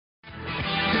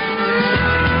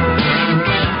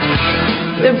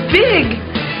big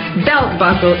belt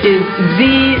buckle is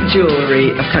the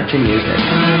jewelry of country music.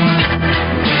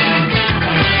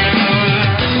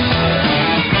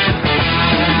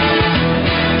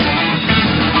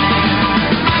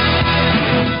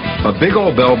 A big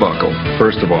old belt buckle,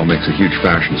 first of all, makes a huge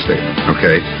fashion statement,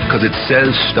 okay? Because it says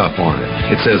stuff on it.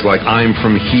 It says, like, I'm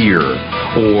from here,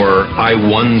 or I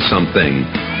won something,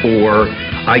 or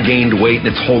I gained weight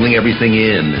and it's holding everything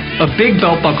in. A big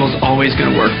belt buckle is always going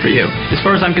to work for you. As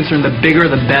far as I'm concerned, the bigger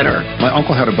the better. My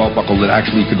uncle had a belt buckle that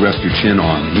actually you could rest your chin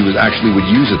on. He would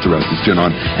use it to rest his chin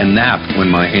on and nap when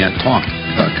my aunt talked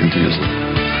continuously.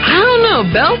 I don't know.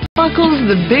 Belt buckles,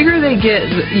 the bigger they get,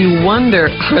 you wonder,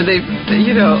 are they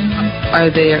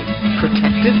a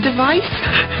protective device?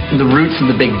 The roots of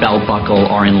the big belt buckle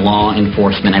are in law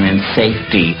enforcement and in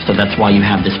safety, so that's why you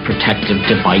have this protective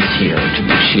device here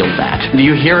to shield that.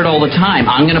 You hear it all the time.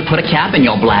 I'm going to put a cap in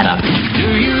your bladder. Do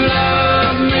you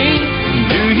love me?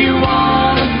 Do you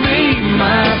want to be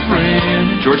my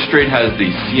friend? George Strait has the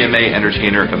CMA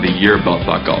Entertainer of the Year belt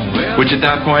buckle, which at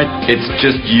that point, it's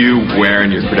just you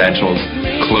wearing your credentials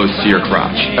close to your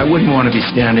crotch. I wouldn't want to be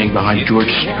standing behind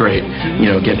George Strait,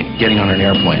 getting on an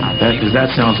airplane. That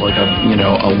sounds like a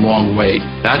long wait.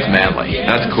 That's manly.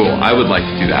 That's cool. I would like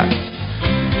to do that.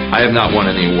 I have not won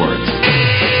any awards.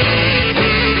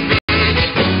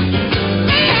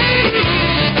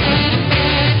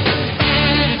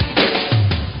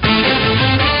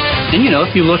 And,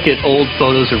 if you look at old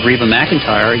photos of Reba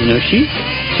McEntire, she's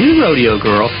a rodeo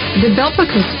girl. The belt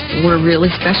buckles were really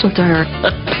special to her.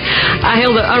 I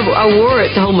wore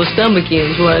it to hold my stomach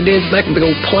in, so what I did is make a big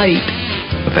old plate.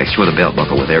 In fact, she wore the belt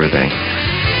buckle with everything.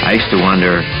 I used to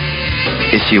wonder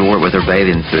if she wore it with her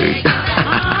bathing suit.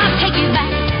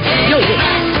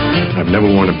 I've never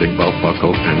worn a big belt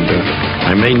buckle, and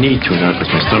I may need to now because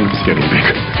my stomach is getting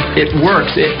bigger. It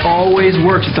works. It always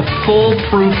works. It's a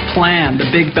foolproof plan, the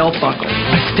big belt buckle.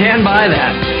 I stand by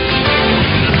that.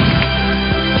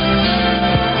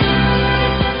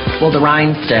 Well, the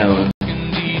rhinestone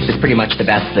is pretty much the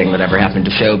best thing that ever happened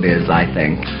to showbiz, I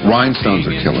think. Rhinestones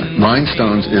are killer.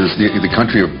 Rhinestones is the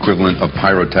country equivalent of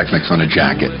pyrotechnics on a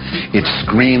jacket. It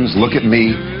screams, look at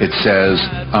me. It says,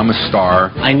 I'm a star.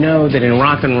 I know that in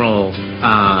rock and roll,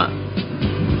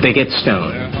 they get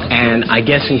stoned. And I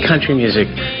guess in country music,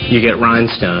 you get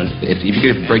rhinestone. If you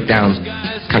could break down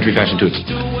country fashion to its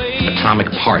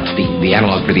atomic parts, the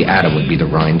analog for the atom would be the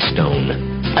rhinestone.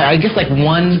 I guess like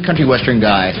one country western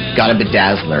guy got a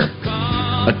bedazzler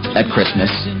at Christmas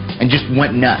and just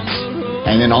went nuts.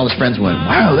 And then all his friends went,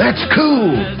 wow, that's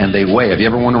cool. And they weigh. Have you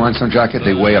ever worn a rhinestone jacket?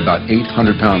 They weigh about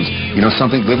 800 pounds. You know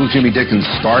something? Little Jimmy Dickens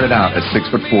started out at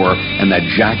 6'4", and that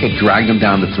jacket dragged him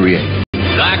down to 3'8".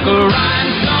 Like a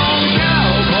rhinestone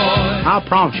cowboy. I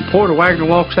promise you, Porter Wagner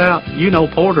walks out,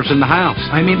 Porter's in the house.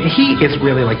 I mean, he is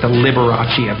really like the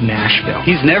Liberace of Nashville.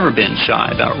 He's never been shy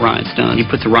about rhinestones. He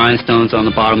puts the rhinestones on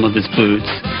the bottom of his boots.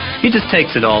 He just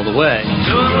takes it all the way.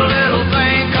 Do a little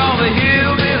thing called the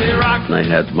hillbilly rock. I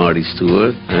had Marty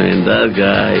Stewart, and that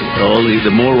guy,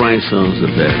 the more rhinestones, the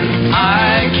better.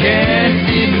 I can't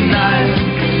deny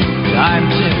it. I'm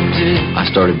tempted. I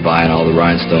started buying all the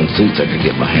rhinestone suits I could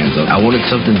get my hands on. I wanted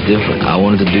something different. I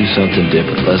wanted to do something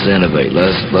different. Let's innovate.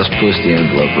 Let's push the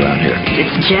envelope around here.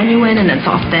 It's genuine and it's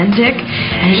authentic,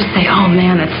 and you just say, oh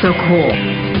man, that's so cool.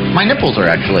 My nipples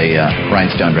are actually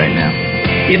rhinestoned right now.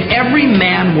 If every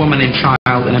man, woman, and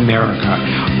child in America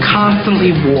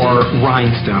constantly wore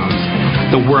rhinestones,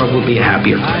 the world would be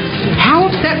happier.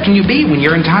 How upset can you be when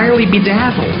you're entirely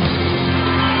bedazzled?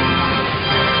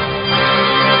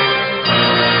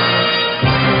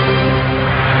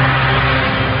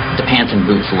 Pants and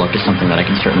boots look is something that I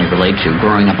can certainly relate to.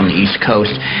 Growing up on the East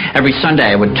Coast, every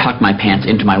Sunday I would tuck my pants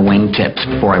into my wingtips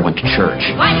before I went to church.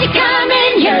 Why'd you come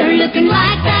in here looking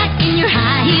like that in your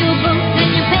high heel boots and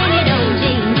your painted old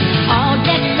jeans, all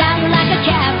decked out like a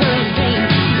cavalry dream,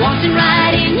 waltzing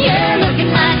right in here looking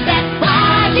like that?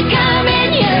 Why'd you come in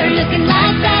here looking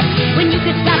like that when you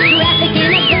could stop traffic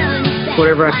in a gun?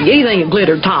 Whatever I could get, anything that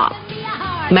glittered top,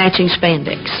 matching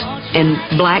spandex, and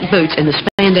black boots, and the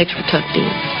spandex were tucked in.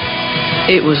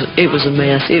 It was a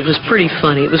mess. It was pretty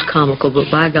funny. It was comical, but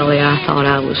by golly, I thought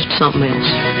I was something else.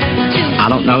 I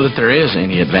don't know that there is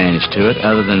any advantage to it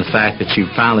other than the fact that you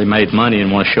finally made money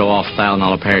and want to show off a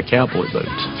 $1,000 pair of cowboy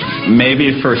boots.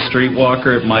 Maybe for a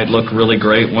streetwalker, it might look really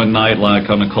great one night, like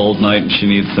on a cold night and she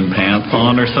needs some pants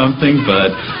on or something,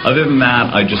 but other than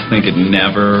that, I just think it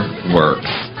never works.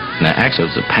 Now, actually,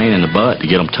 it's a pain in the butt to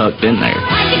get them tucked in there.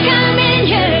 Why'd you come in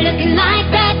here looking like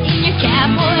that in your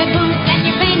cowboy boots and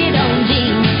your painted old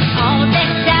jeans, all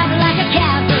decked out like a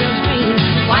cavalry dream?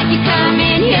 Why'd you come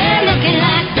in here looking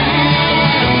like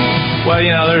that? Why you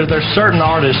know, there's certain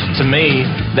artists, to me,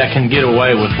 that can get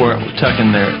away with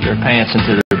tucking their pants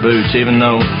into their boots, even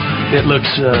though it looks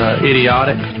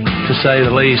idiotic, to say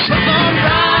the least.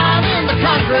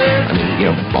 I mean, you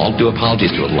know, all due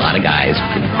apologies to a lot of guys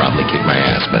who probably kick my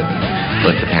ass, but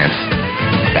put the pants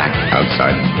back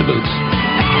outside the boots.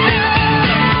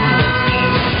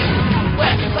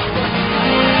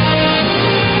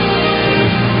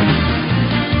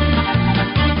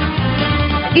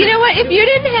 You know what? If you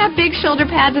didn't have big shoulder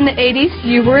pads in the 80s,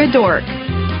 you were a dork.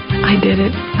 I did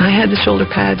it. I had the shoulder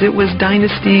pads. It was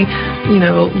Dynasty, you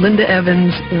know, Linda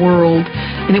Evans world,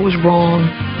 and it was wrong.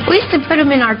 We used to put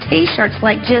them in our T-shirts,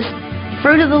 like just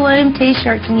Fruit of the Loom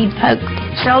T-shirts, and you'd poke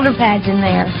shoulder pads in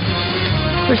there.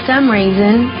 For some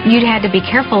reason, you'd had to be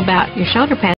careful about your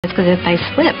shoulder pads, because if they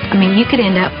slipped, I mean, you could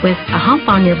end up with a hump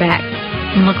on your back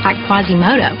and look like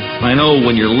Quasimodo. I know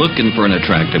when you're looking for an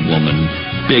attractive woman,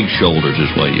 big shoulders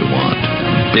is what you want.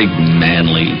 Big,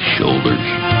 manly shoulders.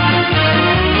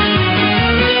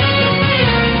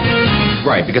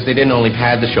 Right, because they didn't only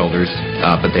pad the shoulders,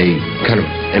 but they kind of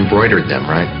embroidered them,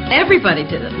 right? Everybody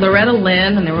did it. Loretta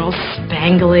Lynn, and they were all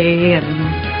spangly and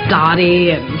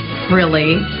dotty and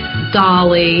frilly.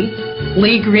 Dolly,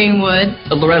 Lee Greenwood.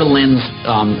 Loretta Lynn's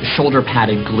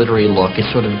shoulder-padded, glittery look is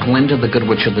sort of Glinda the Good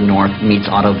Witch of the North meets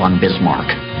Otto von Bismarck.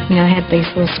 You know, they had these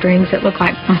little strings that looked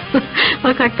like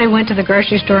they went to the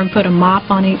grocery store and put a mop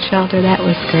on each shoulder. That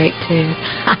was great, too.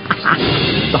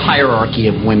 The hierarchy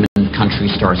of women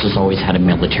country stars has always had a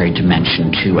military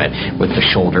dimension to it, with the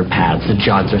shoulder pads. The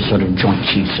Judds are sort of joint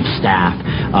chiefs of staff.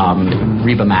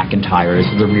 Reba McEntire is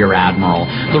the rear admiral.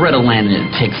 Loretta Lynn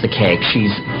takes the cake.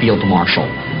 She's field marshal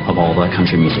of all the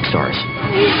country music stars.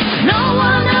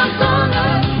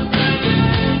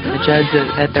 The Judds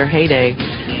at their heyday,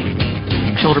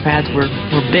 shoulder pads were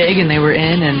big and they were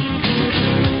in, and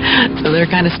so they're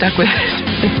kind of stuck with it.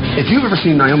 If you've ever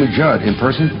seen Naomi Judd in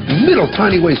person, middle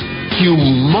tiny waist,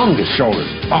 humongous shoulders,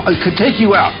 it could take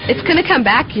you out. It's going to come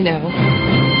back, you know.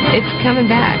 It's coming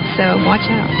back, so watch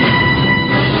out.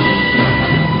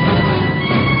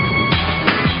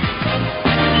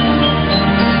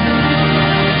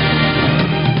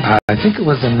 I think it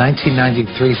was in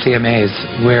 1993 CMAs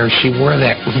where she wore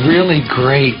that really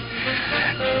great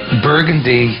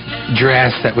burgundy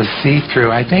dress that was see-through.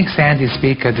 I think Sandy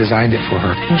Spica designed it for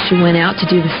her. And she went out to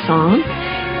do the song,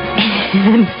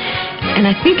 and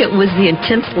I think it was the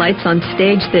intense lights on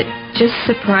stage that just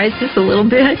surprised us a little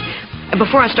bit. And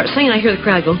before I start singing, I hear the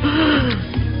crowd go,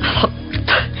 I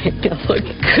look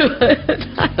good.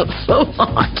 I am so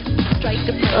hot.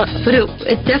 But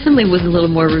it definitely was a little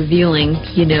more revealing,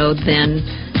 you know, than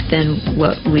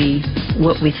what we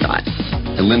thought.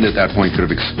 And Linda at that point could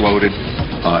have exploded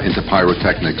into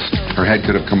pyrotechnics. Her head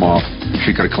could have come off. She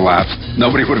could have collapsed.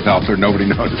 Nobody would have helped her. Nobody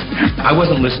noticed. I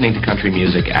wasn't listening to country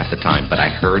music at the time, but I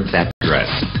heard that dress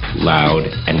loud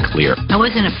and clear. I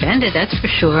wasn't offended, that's for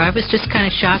sure. I was just kind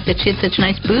of shocked that she had such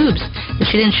nice boobs, that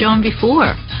she didn't show them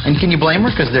before. And can you blame her?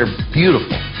 Because they're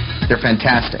beautiful. They're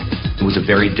fantastic. It was a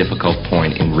very difficult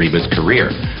point in Reba's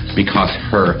career because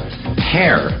her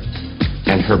hair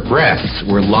and her breasts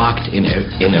were locked in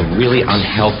a really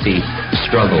unhealthy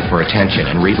struggle for attention,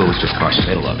 and Reba was just caught in the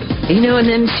middle of it. You know, and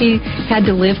then she had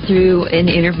to live through in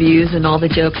interviews and all the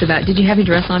jokes about, did you have your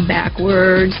dress on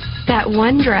backwards? That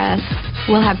one dress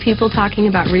will have people talking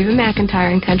about Reba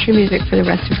McEntire and country music for the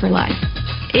rest of her life.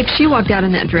 If she walked out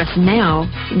in that dress now,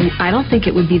 I don't think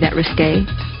it would be that risque.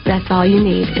 That's all you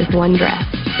need is one dress.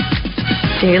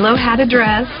 J-Lo had a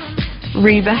dress.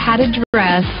 Reba had a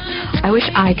dress. I wish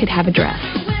I could have a dress.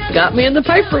 Got me in the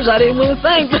papers. I didn't want to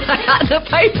think, but I got in the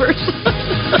papers.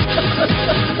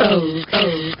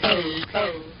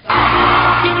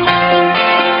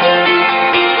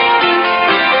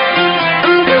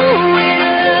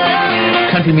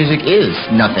 Country music is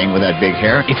nothing without big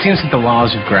hair. It seems that the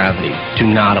laws of gravity do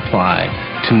not apply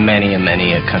to many and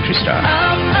many a country star.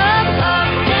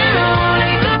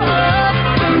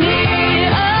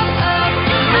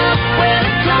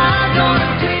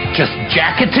 Just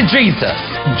jack it to Jesus.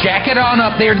 Jack it on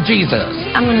up there to Jesus.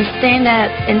 I'm going to stand up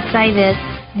and say this.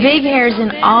 Big hair's in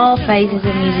all phases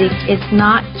of music. It's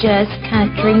not just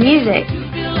country music.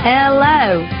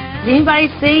 Hello. Has anybody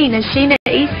seen a Sheena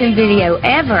Easton video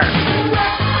ever?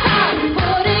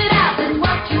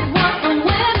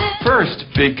 First,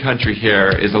 big country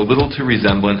hair is a little too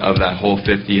resemblant of that whole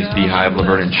 50s Beehive,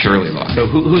 Laverne and Shirley look. So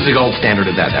who's the gold standard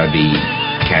of that? That would be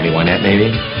Cammie Wynette,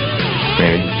 maybe?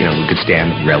 Maybe, you know, we could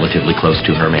stand relatively close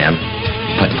to her, man.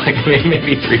 But like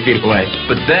maybe 3 feet away.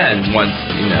 But then, once,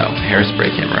 you know,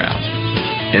 hairspray came around,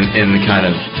 in the kind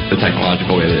of the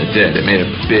technological way that it did, it made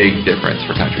a big difference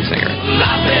for country singers.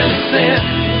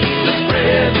 to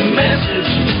spread the message.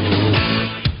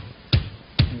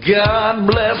 God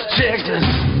bless Texas.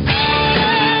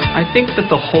 I think that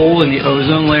the hole in the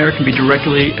ozone layer can be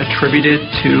directly attributed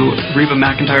to Reba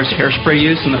McEntire's hairspray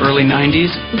use in the early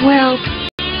 90s. Well,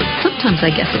 sometimes I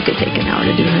guess it could take an hour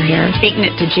to do her hair. Taking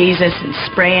it to Jesus and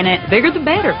spraying it. Bigger the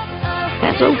better.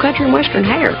 That's old country and western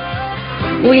hair.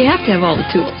 Well, you have to have all the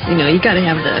tools. You know, you got to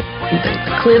have the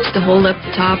clips to hold up the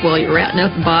top while you're routing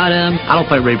up the bottom. I don't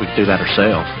think Reba could do that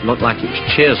herself. It looked like it was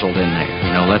chiseled in there.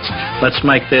 You know, let's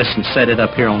make this and set it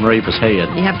up here on Reba's head.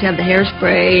 You have to have the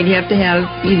hairspray, and you have to have,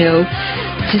 you know,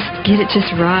 just get it just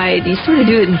right. You sort of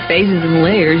do it in phases and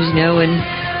layers, you know, and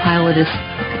pile it up.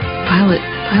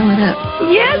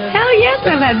 Yes, hell yes,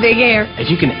 I've had big hair. If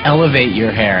you can elevate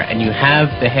your hair and you have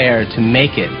the hair to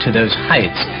make it to those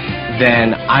heights,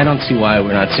 then I don't see why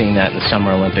we're not seeing that in the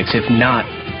Summer Olympics, if not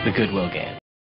the Goodwill Games.